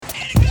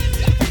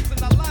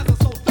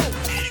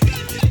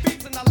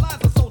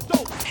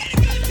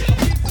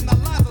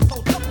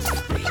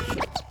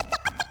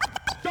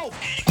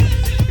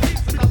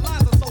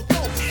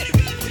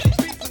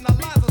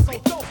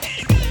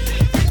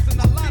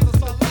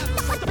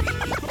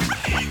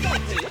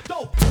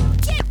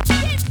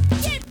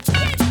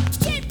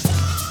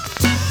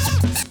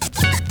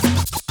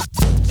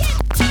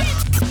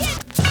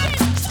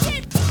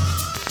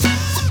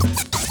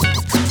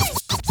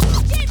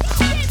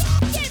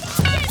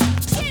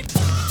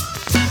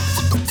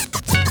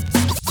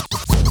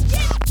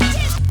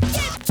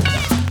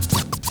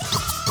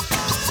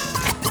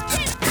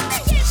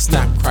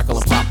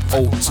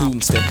Old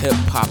tunes to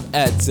hip-hop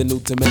adds a new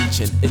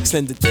dimension,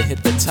 extended to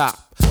hit the top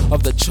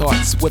of the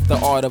charts with the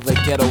art of a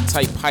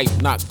ghetto-type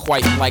hype, not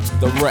quite like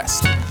the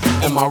rest.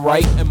 Am I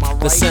right?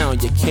 The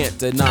sound you can't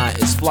deny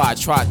is fly,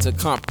 try to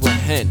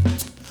comprehend.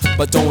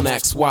 But don't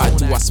ask why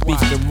do I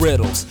speak in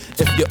riddles.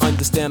 If you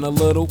understand a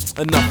little,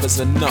 enough is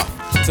enough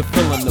to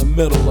fill in the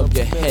middle of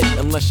your head.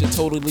 Unless you're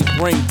totally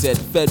brain dead,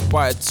 fed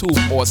by a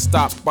tube or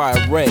stopped by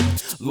a red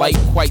light.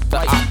 Quite the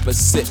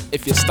opposite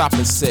if you stop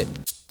and sit.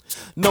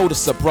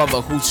 Notice a brother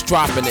who's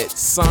dropping it.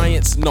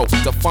 Science, no.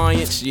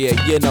 Defiance,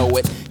 yeah, you know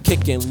it.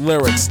 Kicking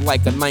lyrics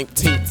like a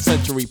 19th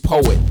century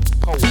poet.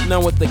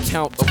 Now with the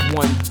count of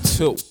 1,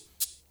 2,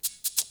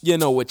 you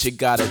know what you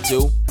gotta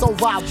do. So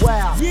vibe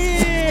well.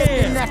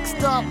 Yeah.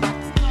 Next up,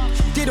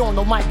 get on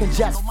the mic and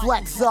just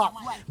flex up.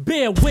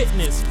 Bear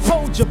witness,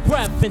 hold your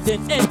breath and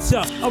then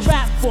enter a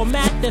rap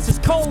format that's as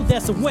cold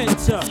as a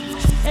winter.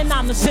 And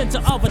I'm the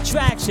center of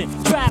attraction,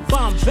 trap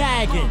I'm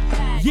bagging.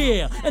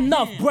 Yeah,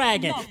 enough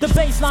bragging. The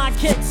baseline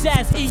kicks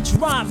as each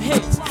rhyme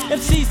hits.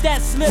 MCs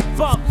that slip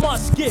up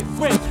must get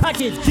ripped. I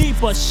get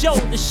deeper, show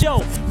to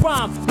show,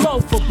 rhyme blow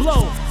for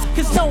blow.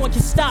 Cause no one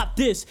can stop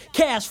this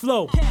cash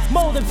flow.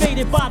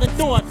 Motivated by the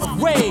thought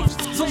of rage.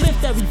 So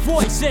lift every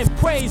voice and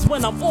praise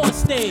when I'm on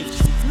stage.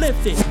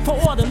 Lift it for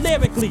all the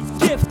lyrically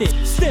gifted.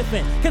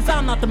 Stiffen, cause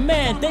I'm not the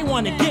man they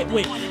wanna get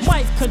with.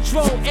 Mic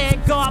control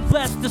and God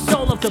bless the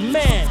soul of the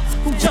man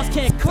who just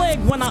can't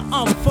cling when I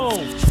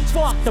unfold.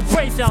 Spark the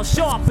brace out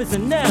sharp as a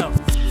nail.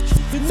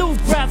 The new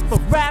breath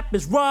of rap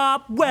is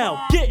Rob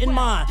Well. Get in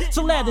mind,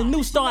 so let a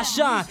new star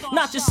shine.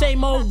 Not your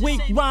same old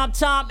weak rhyme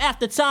time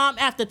after time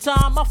after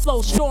time. I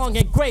flow strong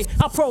and great,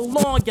 I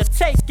prolong your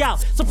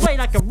takeout. So play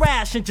like a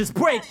rash and just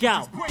break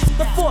out.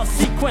 The fourth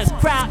sequence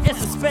crowd is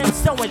suspense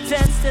so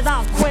intense that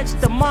I'll quench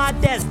the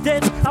mind that's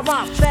dense. I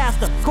rhyme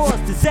faster, cause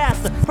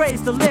disaster.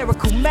 Praise the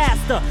lyrical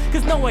master,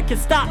 cause no one can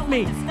stop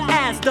me.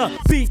 As the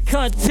beat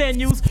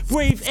continues,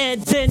 breathe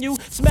and then you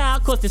smile,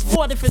 cause there's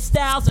 4 different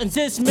styles in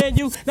this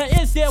menu. Now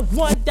is there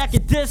one that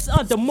can diss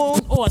under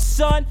moon or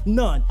sun?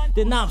 None.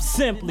 Then I'm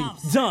simply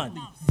done.